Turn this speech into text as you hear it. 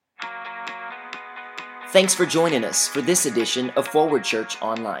Thanks for joining us for this edition of Forward Church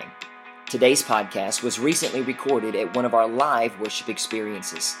Online. Today's podcast was recently recorded at one of our live worship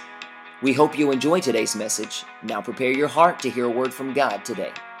experiences. We hope you enjoy today's message. Now prepare your heart to hear a word from God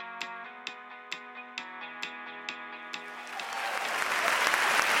today.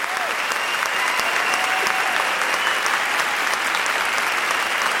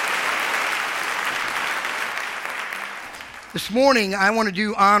 This morning, I want to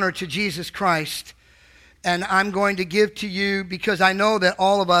do honor to Jesus Christ, and I'm going to give to you, because I know that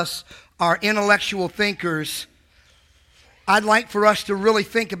all of us are intellectual thinkers, I'd like for us to really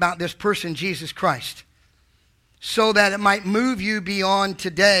think about this person, Jesus Christ, so that it might move you beyond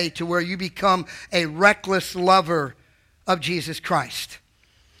today to where you become a reckless lover of Jesus Christ.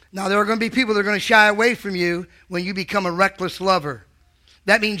 Now, there are going to be people that are going to shy away from you when you become a reckless lover.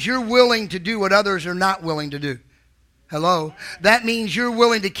 That means you're willing to do what others are not willing to do. Hello? That means you're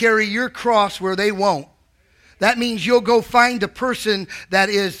willing to carry your cross where they won't. That means you'll go find a person that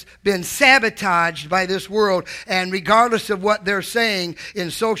has been sabotaged by this world, and regardless of what they're saying in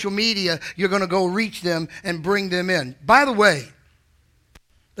social media, you're going to go reach them and bring them in. By the way,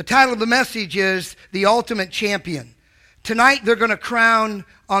 the title of the message is The Ultimate Champion. Tonight, they're going to crown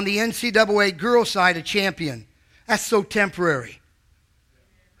on the NCAA girls' side a champion. That's so temporary.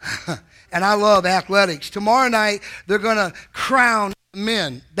 And I love athletics. Tomorrow night, they're going to crown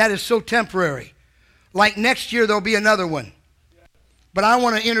men. That is so temporary. Like next year, there'll be another one. But I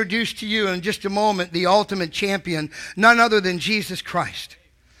want to introduce to you in just a moment the ultimate champion, none other than Jesus Christ.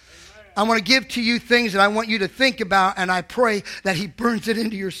 I want to give to you things that I want you to think about, and I pray that he burns it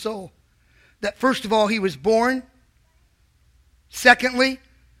into your soul. That first of all, he was born. Secondly,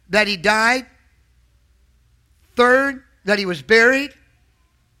 that he died. Third, that he was buried.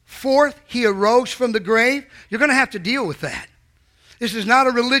 Fourth, he arose from the grave. You're going to have to deal with that. This is not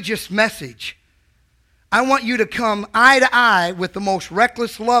a religious message. I want you to come eye to eye with the most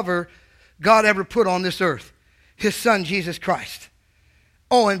reckless lover God ever put on this earth, his son, Jesus Christ.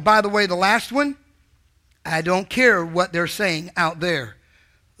 Oh, and by the way, the last one, I don't care what they're saying out there.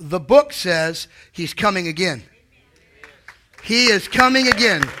 The book says he's coming again. He is coming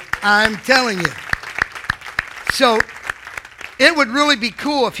again. I'm telling you. So it would really be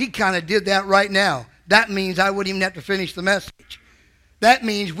cool if he kind of did that right now. That means I wouldn't even have to finish the message. That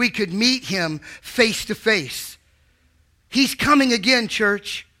means we could meet him face to face. He's coming again,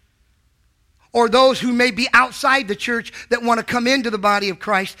 church. Or those who may be outside the church that want to come into the body of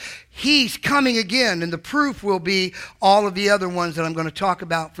Christ, he's coming again. And the proof will be all of the other ones that I'm going to talk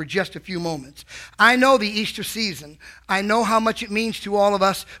about for just a few moments. I know the Easter season. I know how much it means to all of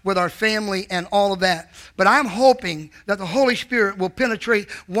us with our family and all of that. But I'm hoping that the Holy Spirit will penetrate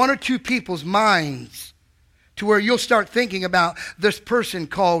one or two people's minds to where you'll start thinking about this person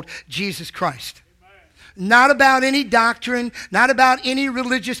called Jesus Christ. Not about any doctrine, not about any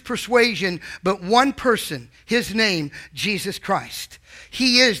religious persuasion, but one person, his name, Jesus Christ.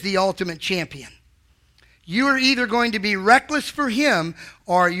 He is the ultimate champion. You are either going to be reckless for him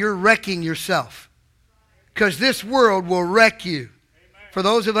or you're wrecking yourself. Because this world will wreck you. For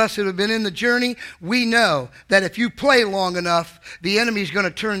those of us that have been in the journey, we know that if you play long enough, the enemy's going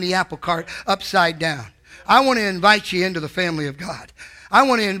to turn the apple cart upside down. I want to invite you into the family of God. I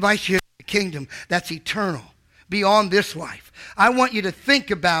want to invite you into the kingdom that's eternal, beyond this life. I want you to think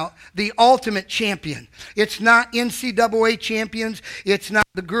about the ultimate champion. It's not NCAA champions. It's not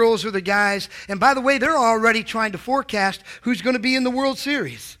the girls or the guys. And by the way, they're already trying to forecast who's going to be in the World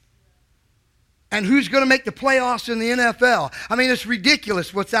Series and who's going to make the playoffs in the NFL. I mean, it's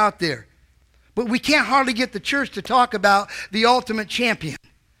ridiculous what's out there. But we can't hardly get the church to talk about the ultimate champion,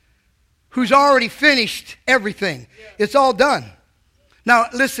 who's already finished everything. It's all done. Now,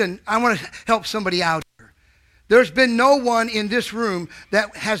 listen, I want to help somebody out here. There's been no one in this room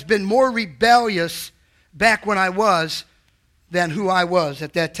that has been more rebellious back when I was than who I was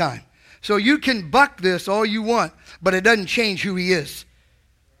at that time. So you can buck this all you want, but it doesn't change who he is.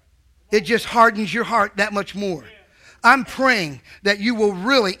 It just hardens your heart that much more. I'm praying that you will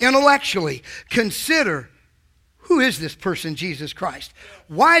really intellectually consider, who is this person, Jesus Christ?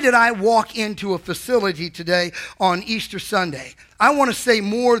 Why did I walk into a facility today on Easter Sunday? I want to say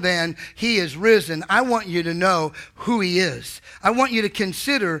more than he is risen. I want you to know who he is. I want you to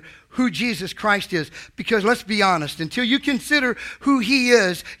consider who Jesus Christ is. Because let's be honest, until you consider who he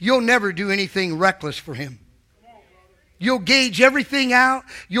is, you'll never do anything reckless for him. You'll gauge everything out.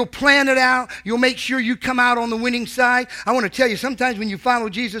 You'll plan it out. You'll make sure you come out on the winning side. I want to tell you, sometimes when you follow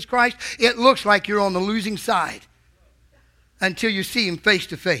Jesus Christ, it looks like you're on the losing side until you see him face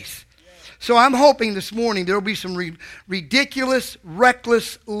to face. So I'm hoping this morning there will be some ridiculous,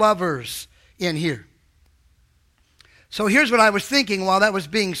 reckless lovers in here. So here's what I was thinking while that was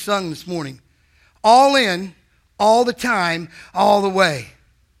being sung this morning. All in, all the time, all the way.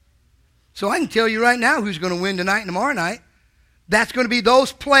 So I can tell you right now who's going to win tonight and tomorrow night. That's going to be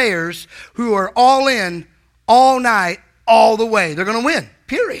those players who are all in, all night, all the way. They're going to win,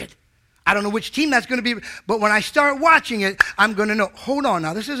 period. I don't know which team that's going to be, but when I start watching it, I'm going to know. Hold on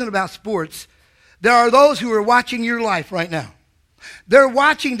now, this isn't about sports. There are those who are watching your life right now. They're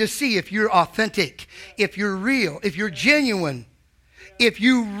watching to see if you're authentic, if you're real, if you're genuine, if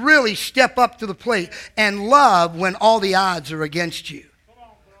you really step up to the plate and love when all the odds are against you.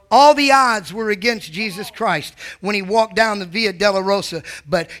 All the odds were against Jesus Christ when he walked down the Via Dolorosa,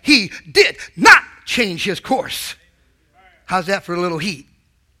 but he did not change his course. How's that for a little heat?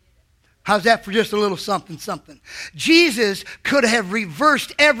 How's that for just a little something, something? Jesus could have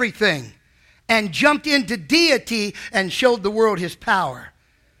reversed everything and jumped into deity and showed the world his power.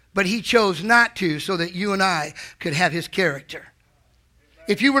 But he chose not to so that you and I could have his character.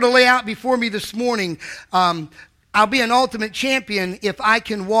 If you were to lay out before me this morning, I'll be an ultimate champion if I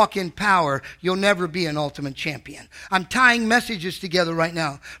can walk in power. You'll never be an ultimate champion. I'm tying messages together right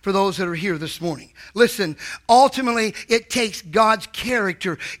now for those that are here this morning. Listen, ultimately, it takes God's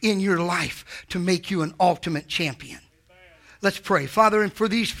character in your life to make you an ultimate champion. Let's pray. Father, and for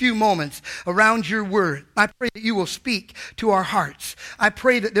these few moments around your word, I pray that you will speak to our hearts. I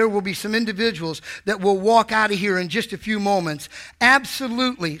pray that there will be some individuals that will walk out of here in just a few moments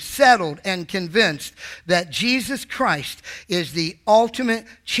absolutely settled and convinced that Jesus Christ is the ultimate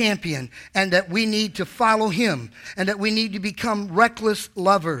champion and that we need to follow him and that we need to become reckless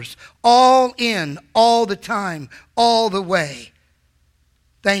lovers, all in, all the time, all the way.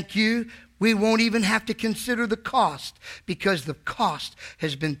 Thank you. We won't even have to consider the cost because the cost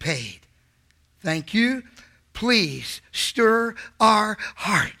has been paid. Thank you. Please stir our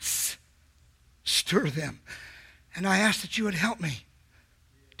hearts. Stir them. And I ask that you would help me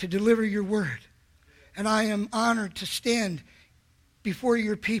to deliver your word. And I am honored to stand before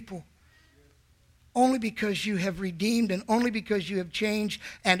your people only because you have redeemed and only because you have changed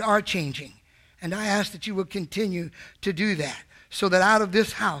and are changing. And I ask that you will continue to do that, so that out of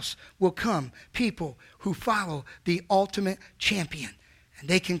this house will come people who follow the ultimate champion. And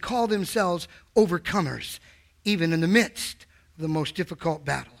they can call themselves overcomers, even in the midst of the most difficult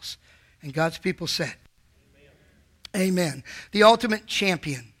battles. And God's people said, Amen. The ultimate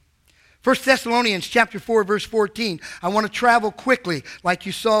champion. 1 Thessalonians chapter 4, verse 14. I want to travel quickly like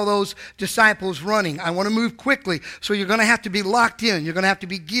you saw those disciples running. I want to move quickly. So you're going to have to be locked in. You're going to have to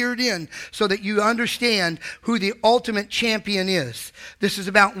be geared in so that you understand who the ultimate champion is. This is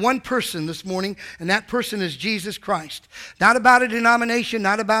about one person this morning, and that person is Jesus Christ. Not about a denomination,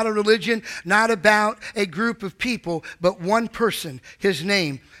 not about a religion, not about a group of people, but one person. His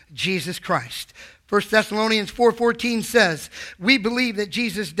name, Jesus Christ. 1 Thessalonians 4:14 says, we believe that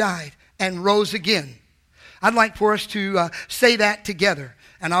Jesus died and rose again. I'd like for us to say that together.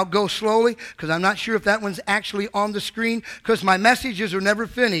 And I'll go slowly because I'm not sure if that one's actually on the screen because my messages are never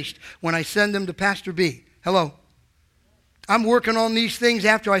finished when I send them to Pastor B. Hello. I'm working on these things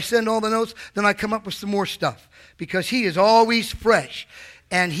after I send all the notes. Then I come up with some more stuff because he is always fresh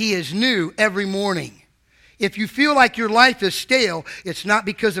and he is new every morning. If you feel like your life is stale, it's not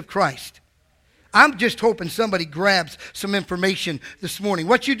because of Christ. I'm just hoping somebody grabs some information this morning.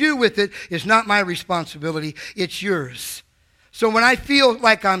 What you do with it is not my responsibility. It's yours. So when I feel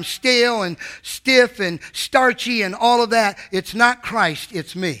like I'm stale and stiff and starchy and all of that, it's not Christ,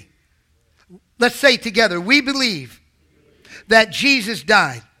 it's me. Let's say together, we believe that Jesus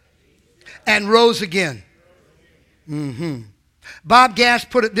died and rose again. Bob Gass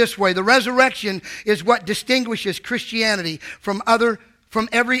put it this way: the resurrection is what distinguishes Christianity from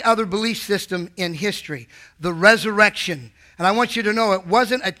every other belief system in history. The resurrection. And I want you to know it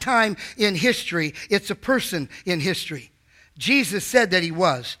wasn't a time in history, it's a person in history. Jesus said that he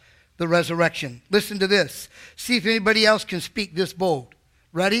was the resurrection. Listen to this. See if anybody else can speak this bold.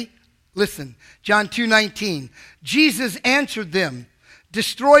 Ready? Listen. John 2:19. Jesus answered them,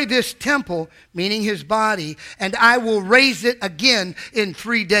 destroy this temple, meaning his body, and I will raise it again in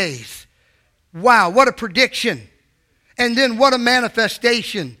 3 days. Wow, what a prediction. And then what a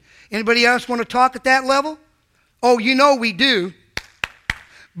manifestation. Anybody else want to talk at that level? Oh, you know we do,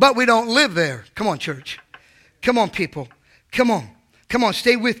 but we don't live there. Come on, church. Come on, people. Come on. Come on,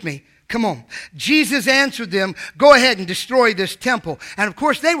 stay with me. Come on. Jesus answered them, go ahead and destroy this temple. And of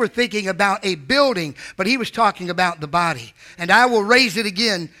course, they were thinking about a building, but he was talking about the body. And I will raise it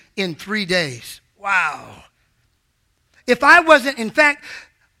again in 3 days. Wow. If I wasn't, in fact,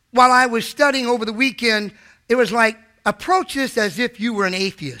 while I was studying over the weekend, it was like, approach this as if you were an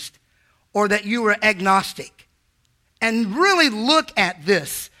atheist or that you were agnostic. and really look at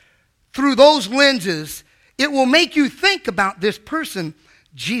this through those lenses, it will make you think about this person,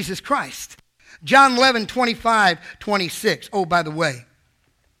 Jesus Christ. John 11, 25, 26. Oh, by the way,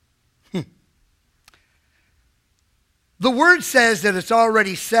 the word says that it's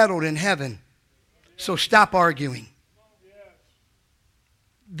already settled in heaven. So stop arguing.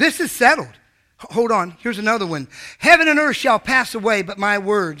 This is settled. Hold on. Here's another one. Heaven and earth shall pass away, but my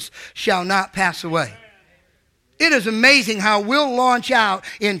words shall not pass away. It is amazing how we'll launch out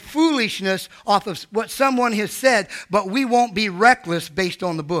in foolishness off of what someone has said, but we won't be reckless based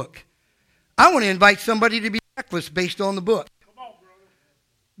on the book. I want to invite somebody to be reckless based on the book. Come on,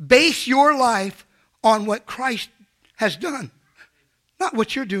 brother. Base your life on what Christ has done, not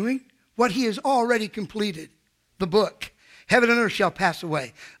what you're doing, what he has already completed. The book. Heaven and earth shall pass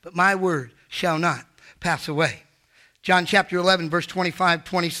away, but my word shall not pass away. John chapter 11, verse 25,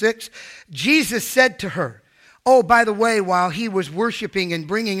 26. Jesus said to her, oh, by the way, while he was worshiping and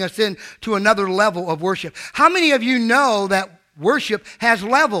bringing us in to another level of worship. How many of you know that worship has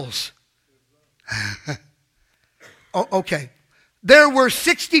levels? Oh, okay. There were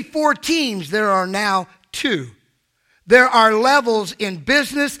 64 teams. There are now 2. There are levels in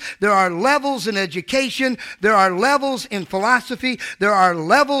business. There are levels in education. There are levels in philosophy. There are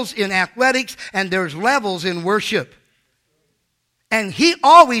levels in athletics. And there's levels in worship. And he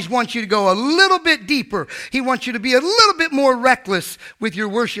always wants you to go a little bit deeper. He wants you to be a little bit more reckless with your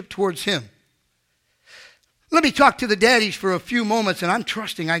worship towards him. Let me talk to the daddies for a few moments, and I'm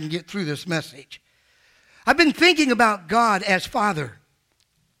trusting I can get through this message. I've been thinking about God as Father.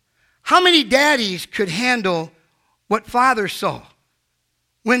 How many daddies could handle what Father saw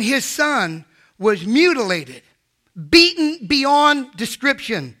when his son was mutilated, beaten beyond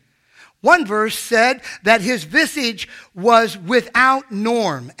description? One verse said that his visage was without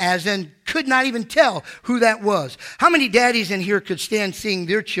norm, as in could not even tell who that was. How many daddies in here could stand seeing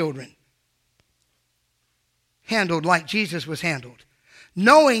their children handled like Jesus was handled,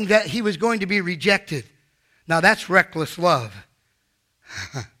 knowing that he was going to be rejected? Now that's reckless love.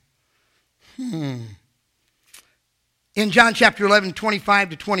 In John chapter 11, 25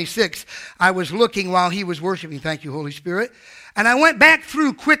 to 26, I was looking while he was worshiping. Thank you, Holy Spirit. And I went back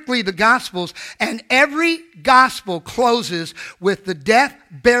through quickly the Gospels, and every Gospel closes with the death,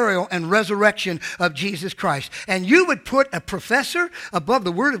 burial, and resurrection of Jesus Christ. And you would put a professor above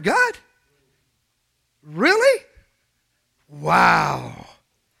the Word of God? Really? Wow.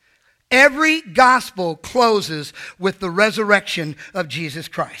 Every Gospel closes with the resurrection of Jesus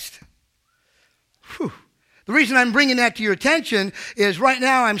Christ. Whew. The reason I'm bringing that to your attention is right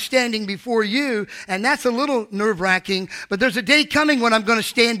now I'm standing before you, and that's a little nerve-wracking, but there's a day coming when I'm going to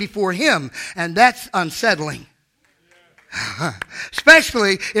stand before him, and that's unsettling.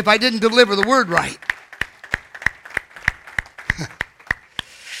 Especially if I didn't deliver the word right.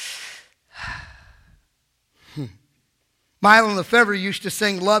 Milo Lefebvre used to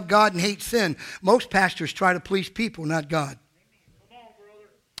sing, love God and hate sin. Most pastors try to please people, not God.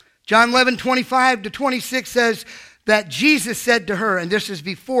 John 11, 25 to 26 says that Jesus said to her, and this is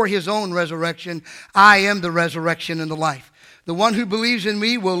before his own resurrection, I am the resurrection and the life. The one who believes in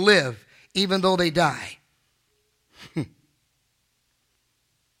me will live, even though they die.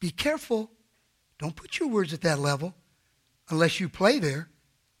 Be careful. Don't put your words at that level unless you play there.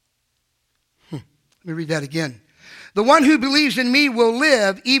 Let me read that again. The one who believes in me will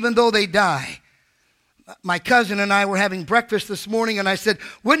live, even though they die. My cousin and I were having breakfast this morning, and I said,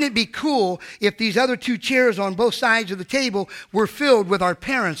 wouldn't it be cool if these other 2 chairs on both sides of the table were filled with our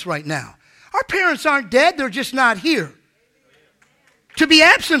parents right now? Our parents aren't dead, they're just not here. To be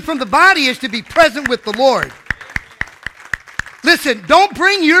absent from the body is to be present with the Lord. Listen, don't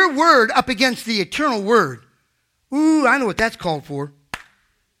bring your word up against the eternal word. Ooh, I know what that's called for.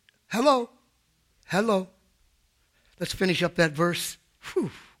 Hello. Hello. Let's finish up that verse.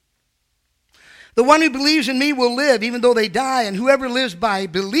 Whew. The one who believes in me will live even though they die, and whoever lives by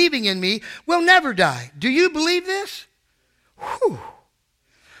believing in me will never die. Do you believe this? Whew.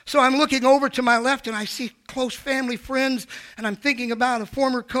 So I'm looking over to my left, and I see close family friends, and I'm thinking about a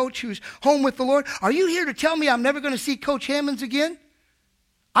former coach who's home with the Lord. Are you here to tell me I'm never going to see Coach Hammonds again?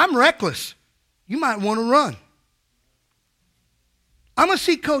 I'm reckless. You might want to run. I'm going to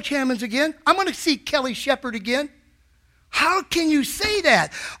see Coach Hammonds again. I'm going to see Kelly Shepard again. How can you say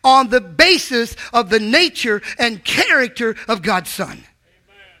that on the basis of the nature and character of God's Son? Amen.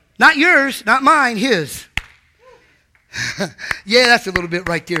 Not yours, not mine, his. Yeah, that's a little bit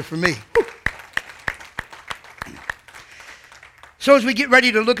right there for me. So as we get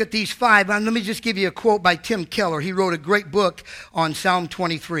ready to look at these five, let me just give you a quote by Tim Keller. He wrote a great book on Psalm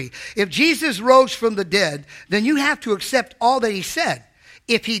 23. If Jesus rose from the dead, then you have to accept all that he said.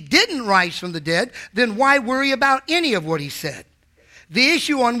 If he didn't rise from the dead, then why worry about any of what he said? The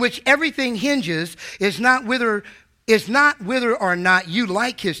issue on which everything hinges is not whether or not you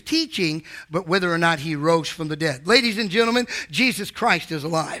like his teaching, but whether or not he rose from the dead. Ladies and gentlemen, Jesus Christ is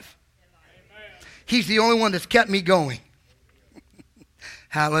alive. He's the only one that's kept me going.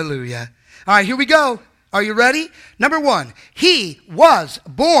 Hallelujah. All right, here we go. Are you ready? Number one, he was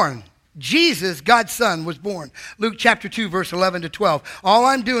born. Jesus, God's Son, was born. Luke chapter 2, verse 11 to 12. All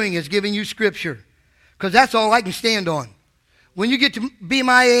I'm doing is giving you scripture because that's all I can stand on. When you get to be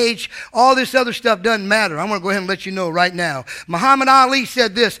my age, all this other stuff doesn't matter. I'm going to go ahead and let you know right now. Muhammad Ali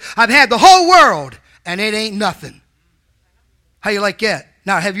said this, I've had the whole world and it ain't nothing. How you like that?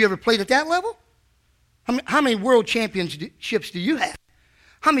 Now, have you ever played at that level? How many world championships do you have?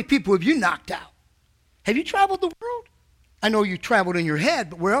 How many people have you knocked out? Have you traveled the world? I know you traveled in your head,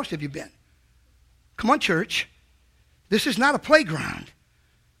 but where else have you been? Come on, church. This is not a playground.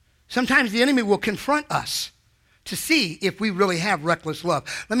 Sometimes the enemy will confront us to see if we really have reckless love.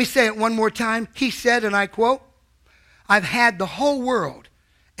 Let me say it one more time. He said, and I quote, I've had the whole world,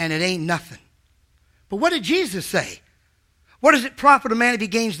 and it ain't nothing. But what did Jesus say? What does it profit a man if he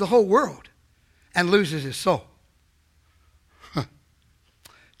gains the whole world and loses his soul?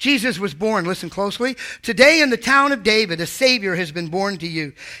 Jesus was born, listen closely. Today in the town of David, a Savior has been born to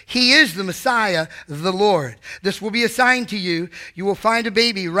you. He is the Messiah, the Lord. This will be a sign to you. You will find a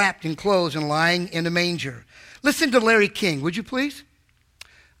baby wrapped in clothes and lying in a manger. Listen to Larry King, would you please?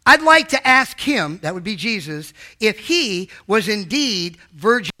 I'd like to ask him, that would be Jesus, if he was indeed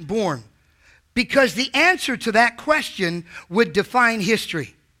virgin born. Because the answer to that question would define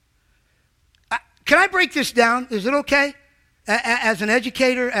history. Can I break this down? Is it okay? As an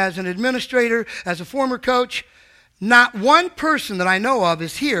educator, as an administrator, as a former coach, not one person that I know of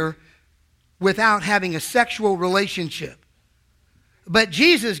is here without having a sexual relationship. But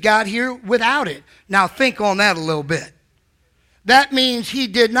Jesus got here without it. Now think on that a little bit. That means he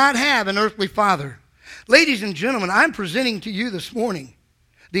did not have an earthly father. Ladies and gentlemen, I'm presenting to you this morning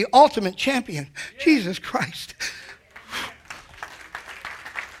the ultimate champion, Jesus Christ.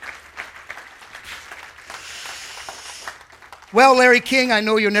 Well, Larry King, I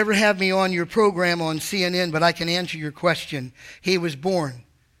know you'll never have me on your program on CNN, but I can answer your question. He was born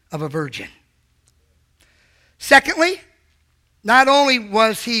of a virgin. Secondly, not only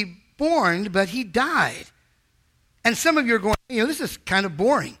was he born, but he died. And some of you are going, this is kind of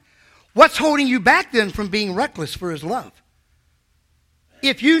boring. What's holding you back then from being reckless for his love?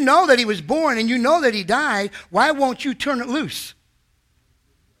 If you know that he was born and you know that he died, why won't you turn it loose?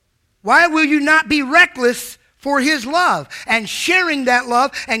 Why will you not be reckless for his love and sharing that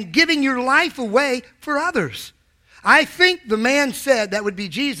love and giving your life away for others? I think the man said, that would be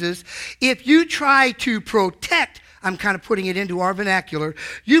Jesus, if you try to protect, I'm kind of putting it into our vernacular,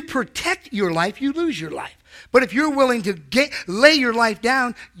 you protect your life, you lose your life. But if you're willing to lay your life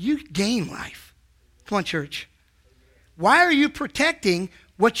down, you gain life. Come on, church. Why are you protecting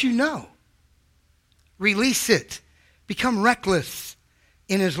what you know? Release it. Become reckless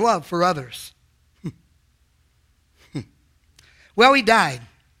in his love for others. Well, he died.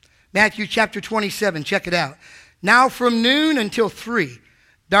 Matthew chapter 27, check it out. Now from noon until 3,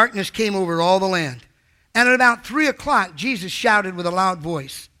 darkness came over all the land. And at about 3 o'clock, Jesus shouted with a loud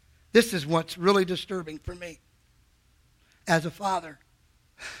voice. This is what's really disturbing for me as a father.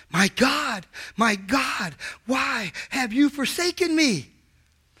 My God, why have you forsaken me?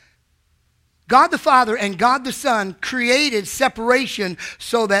 God the Father and God the Son created separation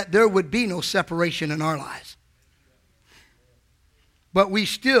so that there would be no separation in our lives. But we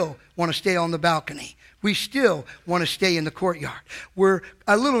still want to stay on the balcony. We still want to stay in the courtyard. We're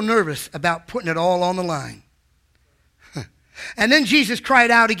a little nervous about putting it all on the line. And then Jesus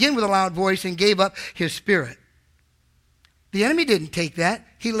cried out again with a loud voice and gave up his spirit. The enemy didn't take that.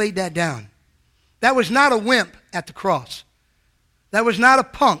 He laid that down. That was not a wimp at the cross. That was not a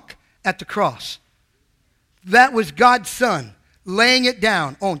punk at the cross. That was God's Son laying it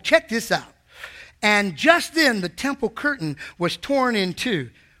down. Oh, check this out. And just then the temple curtain was torn in two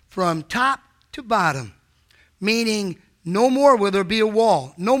from top to bottom, meaning no more will there be a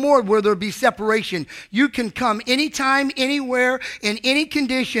wall. No more will there be separation. You can come anytime, anywhere, in any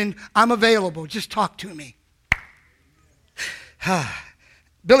condition. I'm available. Just talk to me.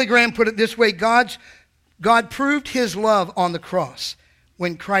 Billy Graham put it this way. God proved his love on the cross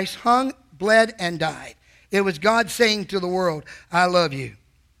when Christ hung, bled, and died. It was God saying to the world, I love you.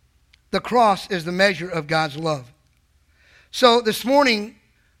 The cross is the measure of God's love. So this morning,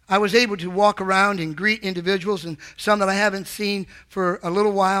 I was able to walk around and greet individuals, and some that I haven't seen for a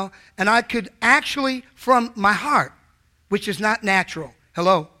little while, and I could actually, from my heart, which is not natural,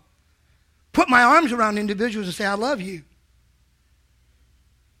 hello, put my arms around individuals and say, I love you.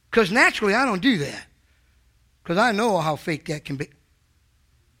 Because naturally, I don't do that. Because I know how fake that can be.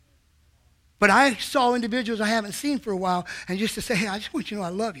 But I saw individuals I haven't seen for a while, and just to say, hey, I just want you to know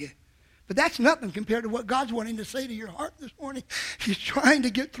I love you. But that's nothing compared to what God's wanting to say to your heart this morning. He's trying to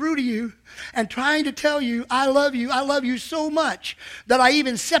get through to you and trying to tell you, I love you so much that I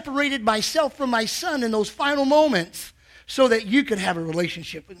even separated myself from my son in those final moments so that you could have a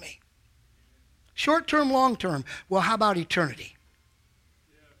relationship with me. Short-term, long-term. Well, how about eternity?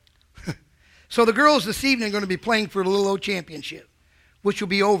 Yeah. So the girls this evening are going to be playing for the Little O Championship, which will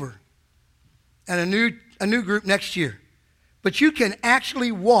be over, and a new group next year. But you can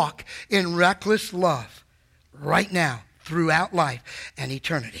actually walk in reckless love right now throughout life and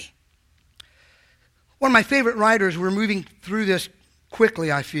eternity. One of my favorite writers, we're moving through this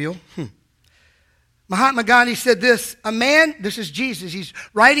quickly, I feel. Mahatma Gandhi said this, a man, this is Jesus, he's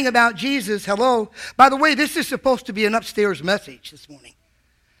writing about Jesus, hello. By the way, this is supposed to be an upstairs message this morning.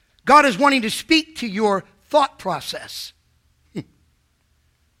 God is wanting to speak to your thought process.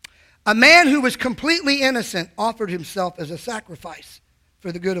 A man who was completely innocent offered himself as a sacrifice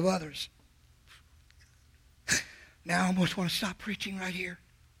for the good of others. Now I almost want to stop preaching right here.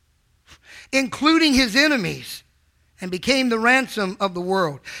 Including his enemies, and became the ransom of the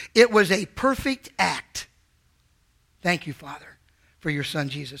world. It was a perfect act. Thank you, Father, for your Son,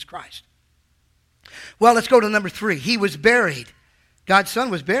 Jesus Christ. Well, let's go to number 3. He was buried. God's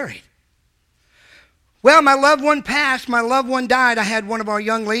Son was buried. Well, my loved one passed. My loved one died. I had one of our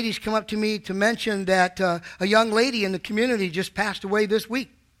young ladies come up to me to mention that a young lady in the community just passed away this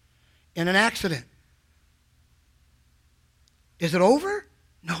week in an accident. Is it over?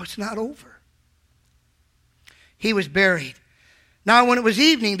 No, it's not over. He was buried. Now, when it was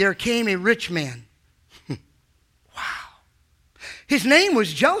evening, there came a rich man. Wow. His name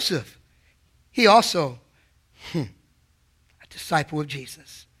was Joseph. He also, a disciple of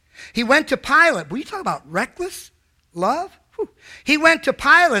Jesus. He went to Pilate. Will you talk about reckless love? Whew. He went to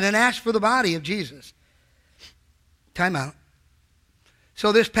Pilate and asked for the body of Jesus. Time out.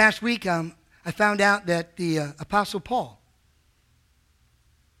 So this past week, I found out that the Apostle Paul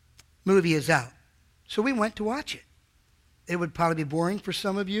movie is out. So we went to watch it. It would probably be boring for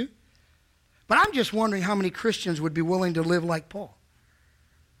some of you. But I'm just wondering how many Christians would be willing to live like Paul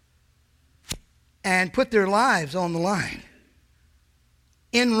and put their lives on the line.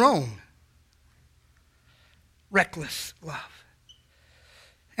 In Rome, reckless love.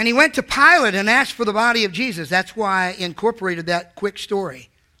 And he went to Pilate and asked for the body of Jesus. That's why I incorporated that quick story.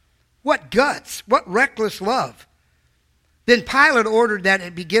 What guts, what reckless love. Then Pilate ordered that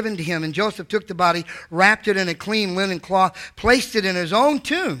it be given to him, and Joseph took the body, wrapped it in a clean linen cloth, placed it in his own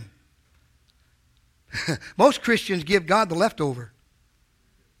tomb. Most Christians give God the leftover.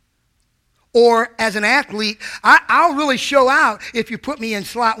 Or as an athlete, I'll really show out if you put me in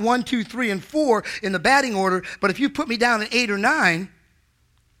slot 1, 2, 3, and 4 in the batting order. But if you put me down at 8 or 9,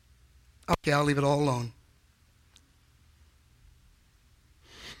 okay, I'll leave it all alone.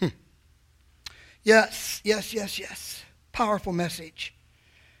 Yes. Powerful message.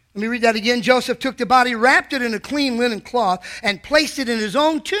 Let me read that again. Joseph took the body, wrapped it in a clean linen cloth, and placed it in his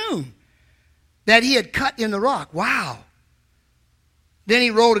own tomb that he had cut in the rock. Wow. Then he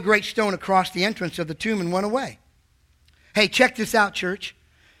rolled a great stone across the entrance of the tomb and went away. Hey, check this out, church.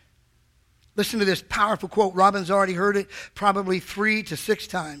 Listen to this powerful quote. Robin's already heard it probably 3 to 6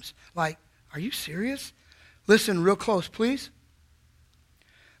 times. Like, are you serious? Listen real close, please.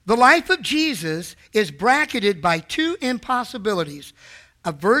 The life of Jesus is bracketed by 2 impossibilities: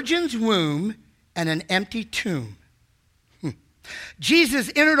 a virgin's womb and an empty tomb.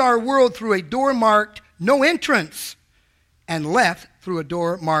 Jesus entered our world through a door marked no entrance and left through a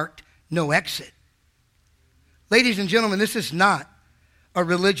door marked no exit. Ladies and gentlemen, this is not a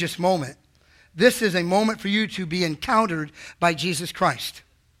religious moment. This is a moment for you to be encountered by Jesus Christ.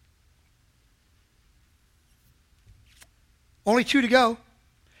 Only 2 to go.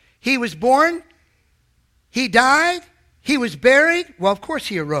 He was born, he died, he was buried. Well, of course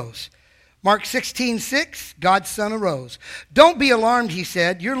he arose. Mark 16:6, God's Son arose. Don't be alarmed, he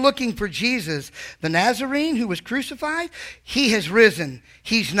said. You're looking for Jesus, the Nazarene who was crucified. He has risen.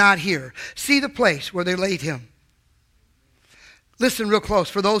 He's not here. See the place where they laid him. Listen real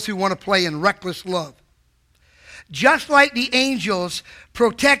close for those who want to play in reckless love. Just like the angels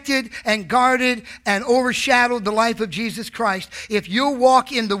protected and guarded and overshadowed the life of Jesus Christ, if you'll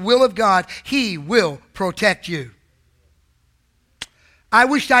walk in the will of God, he will protect you. I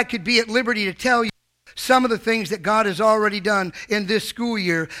wish I could be at liberty to tell you some of the things that God has already done in this school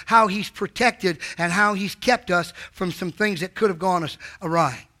year, how he's protected and how he's kept us from some things that could have gone us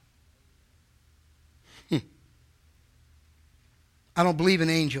awry. I don't believe in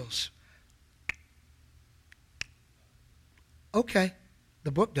angels. Okay,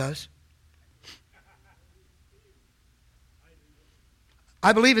 the book does.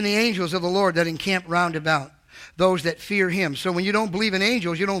 I believe in the angels of the Lord that encamp round about those that fear him. So when you don't believe in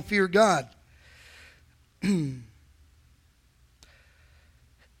angels, you don't fear God.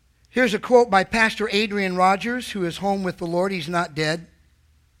 Here's a quote by Pastor Adrian Rogers, who is home with the Lord. He's not dead.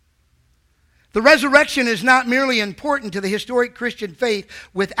 The resurrection is not merely important to the historic Christian faith.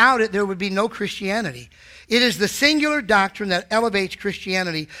 Without it, there would be no Christianity. It is the singular doctrine that elevates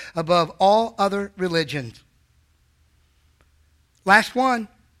Christianity above all other religions. Last one.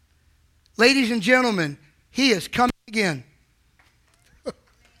 Ladies and gentlemen, he is coming again.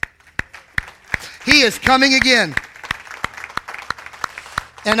 He is coming again.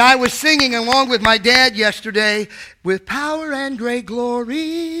 And I was singing along with my dad yesterday, with power and great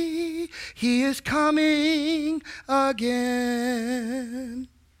glory, he is coming again.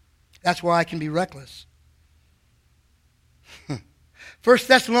 That's why I can be reckless. 1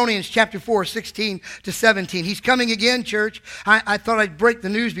 Thessalonians chapter 4, 16 to 17. He's coming again, church. I thought I'd break the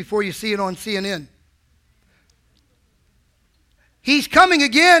news before you see it on CNN. He's coming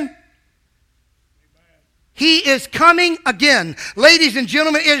again. He is coming again. Ladies and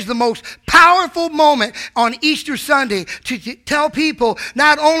gentlemen, it is the most powerful moment on Easter Sunday to tell people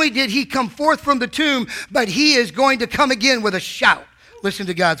not only did he come forth from the tomb, but he is going to come again with a shout. Listen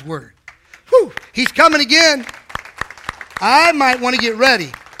to God's word. Whew, he's coming again. I might want to get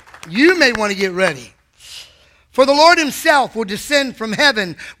ready. You may want to get ready. For the Lord himself will descend from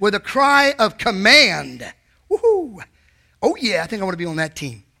heaven with a cry of command. Woohoo! Oh yeah, I think I want to be on that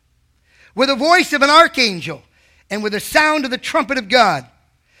team. With the voice of an archangel and with the sound of the trumpet of God.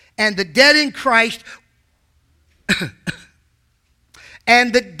 And the dead in Christ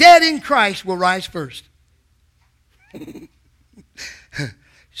and the dead in Christ will rise first.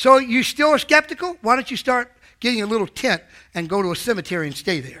 So you still are skeptical? Why don't you start getting a little tent and go to a cemetery and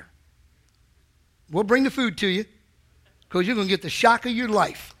stay there? We'll bring the food to you because you're going to get the shock of your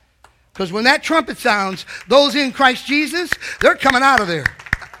life. Because when that trumpet sounds, those in Christ Jesus, they're coming out of there.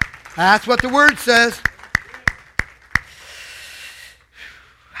 That's what the word says.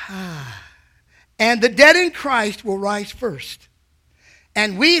 And the dead in Christ will rise first.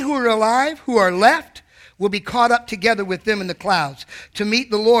 And we who are alive, who are left, will be caught up together with them in the clouds to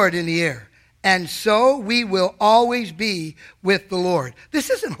meet the Lord in the air. And so we will always be with the Lord. This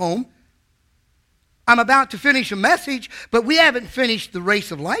isn't home. I'm about to finish a message, but we haven't finished the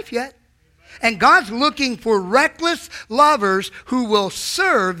race of life yet. And God's looking for reckless lovers who will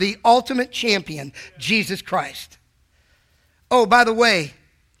serve the ultimate champion, Jesus Christ. Oh, by the way,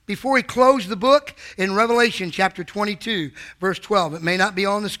 before we close the book, in Revelation chapter 22, verse 12, it may not be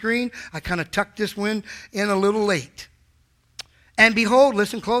on the screen. I kind of tucked this one in a little late. And behold,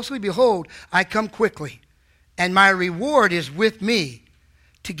 listen closely, behold, I come quickly, and my reward is with me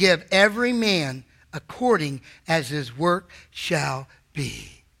to give every man according as his work shall be.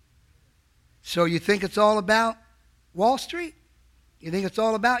 So you think it's all about Wall Street? You think it's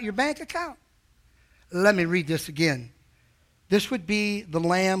all about your bank account? Let me read this again. This would be the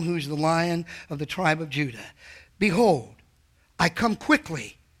Lamb who's the Lion of the tribe of Judah. Behold, I come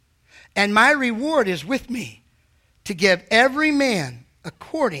quickly, and my reward is with me to give every man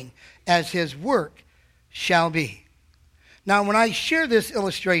according as his work shall be. Now, when I share this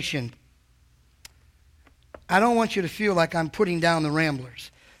illustration, I don't want you to feel like I'm putting down the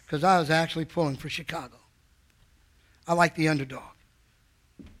Ramblers, because I was actually pulling for Chicago. I like the underdog.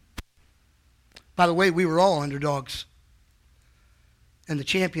 By the way, we were all underdogs. And the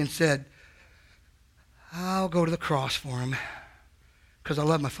champion said, I'll go to the cross for him because I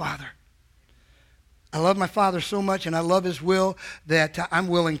love my Father. I love my Father so much and I love his will that I'm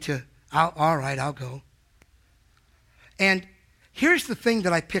willing to, all right, I'll go. And here's the thing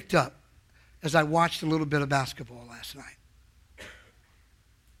that I picked up as I watched a little bit of basketball last night.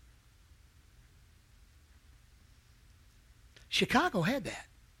 Chicago had that.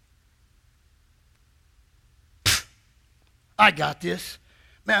 I got this.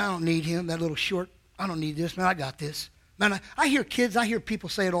 Man, I don't need him, that little short. I don't need this. Man, I got this. Man, I hear kids, I hear people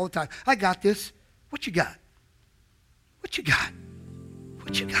say it all the time. I got this. What you got? What you got?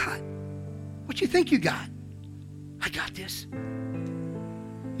 What you got? What you think you got? I got this.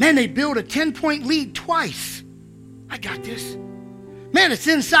 Man, they built a 10-point lead twice. I got this. Man, it's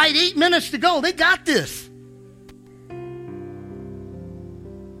inside 8 minutes to go. They got this.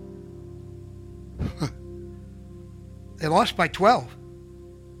 They lost by 12.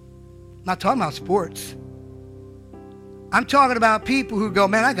 I'm not talking about sports. I'm talking about people who go,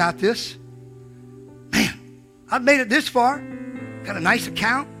 man, I got this. Man, I've made it this far. Got a nice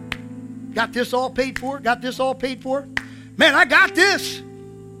account. Got this all paid for. Got this all paid for. Man, I got this.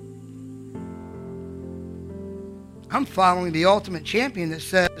 I'm following the ultimate champion that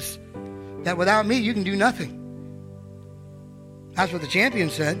says that without me, you can do nothing. That's what the champion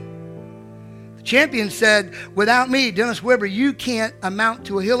said. The champion said, without me, Dennis Weber, you can't amount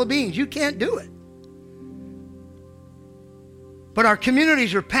to a hill of beans. You can't do it. But our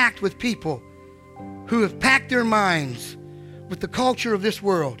communities are packed with people who have packed their minds with the culture of this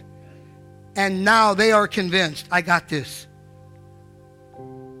world. And now they are convinced, I got this.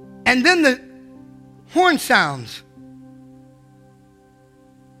 And then the horn sounds.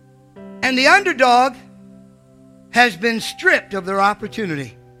 And the underdog has been stripped of their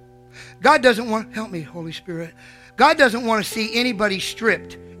opportunity. God doesn't want, help me, Holy Spirit. God doesn't want to see anybody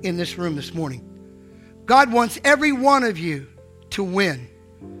stripped in this room this morning. God wants every one of you to win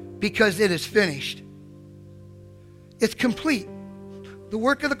because it is finished. It's complete. The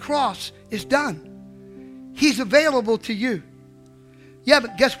work of the cross is done. He's available to you. Yeah,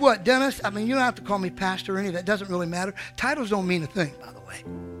 but guess what, Dennis? I mean, you don't have to call me pastor or any of that. It doesn't really matter. Titles don't mean a thing, by the way.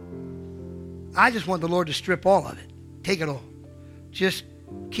 I just want the Lord to strip all of it. Take it all. Just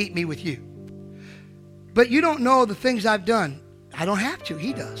keep me with you. But you don't know the things I've done. I don't have to.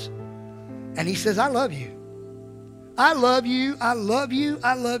 He does. And he says, I love you. I love you. I love you.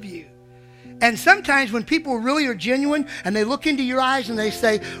 I love you. And sometimes when people really are genuine and they look into your eyes and they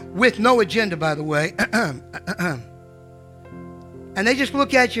say, with no agenda, by the way, and they just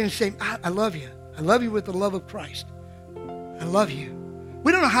look at you and say, I love you. I love you with the love of Christ. I love you.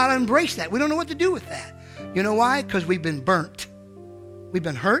 We don't know how to embrace that. We don't know what to do with that. You know why? Because we've been burnt. We've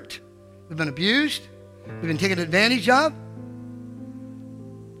been hurt. We've been abused. We've been taken advantage of.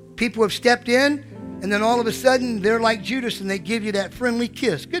 People have stepped in, and then all of a sudden, they're like Judas, and they give you that friendly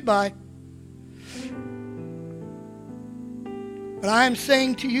kiss. Goodbye. But I am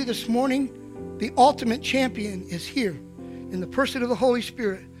saying to you this morning, the ultimate champion is here in the person of the Holy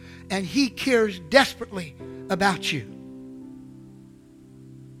Spirit, and he cares desperately about you.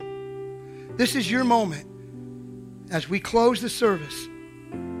 This is your moment as we close the service.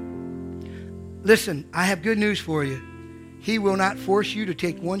 Listen, I have good news for you. He will not force you to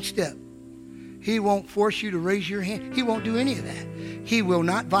take one step. He won't force you to raise your hand. He won't do any of that. He will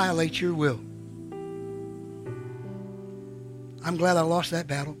not violate your will. I'm glad I lost that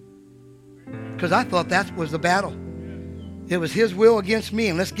battle because I thought that was the battle. It was his will against me,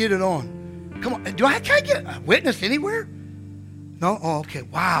 and let's get it on. Come on. Can I get a witness anywhere? No? Oh, okay.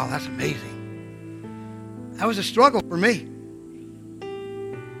 Wow, that's amazing. That was a struggle for me.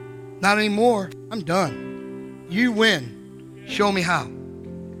 Not anymore. I'm done. You win. Show me how.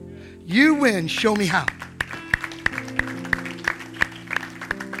 You win. Show me how.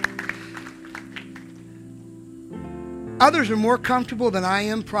 Others are more comfortable than I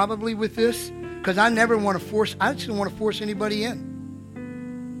am probably with this because I never want to force, I just don't want to force anybody in.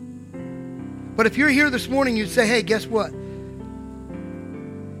 But if you're here this morning, you'd say, hey, guess what?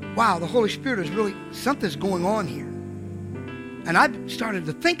 Wow, the Holy Spirit is really, something's going on here. And I've started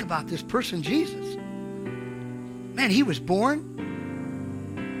to think about this person, Jesus. Man, he was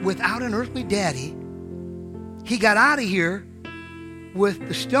born without an earthly daddy. He got out of here with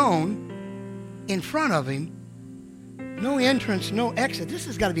the stone in front of him. No entrance, no exit. This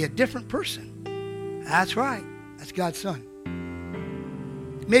has got to be a different person. That's right. That's God's son.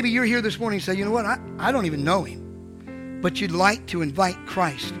 Maybe you're here this morning and say, you know what? I don't even know him. But you'd like to invite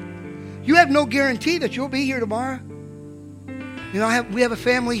Christ. You have no guarantee that you'll be here tomorrow. You know, we have a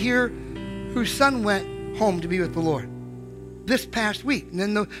family here whose son went home to be with the Lord this past week. And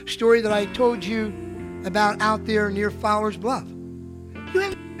then the story that I told you about out there near Fowler's Bluff. You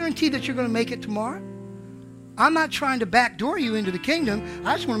have no guarantee that you're going to make it tomorrow. I'm not trying to backdoor you into the kingdom.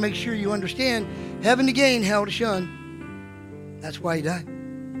 I just want to make sure you understand heaven to gain, hell to shun. That's why he died.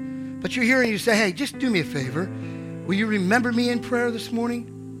 But you're here and you say, hey, just do me a favor. Will you remember me in prayer this morning?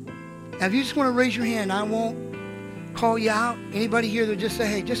 Now, if you just want to raise your hand, I won't call you out. Anybody here that just say,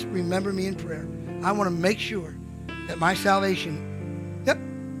 hey, just remember me in prayer. I want to make sure that my salvation, yep,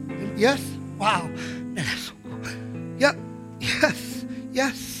 yes, wow. Man, that's so cool. Yep, yes,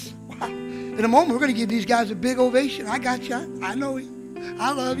 yes, wow. In a moment, we're going to give these guys a big ovation. I got you. I know you.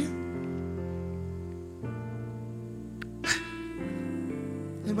 I love you.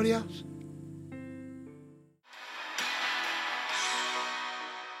 Anybody else?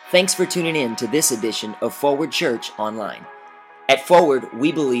 Thanks for tuning in to this edition of Forward Church Online. At Forward,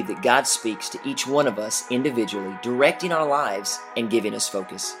 we believe that God speaks to each one of us individually, directing our lives and giving us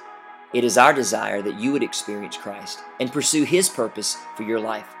focus. It is our desire that you would experience Christ and pursue His purpose for your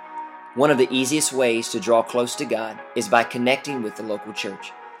life. One of the easiest ways to draw close to God is by connecting with the local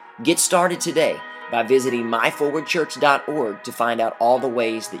church. Get started today by visiting myforwardchurch.org to find out all the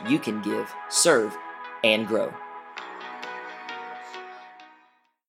ways that you can give, serve, and grow.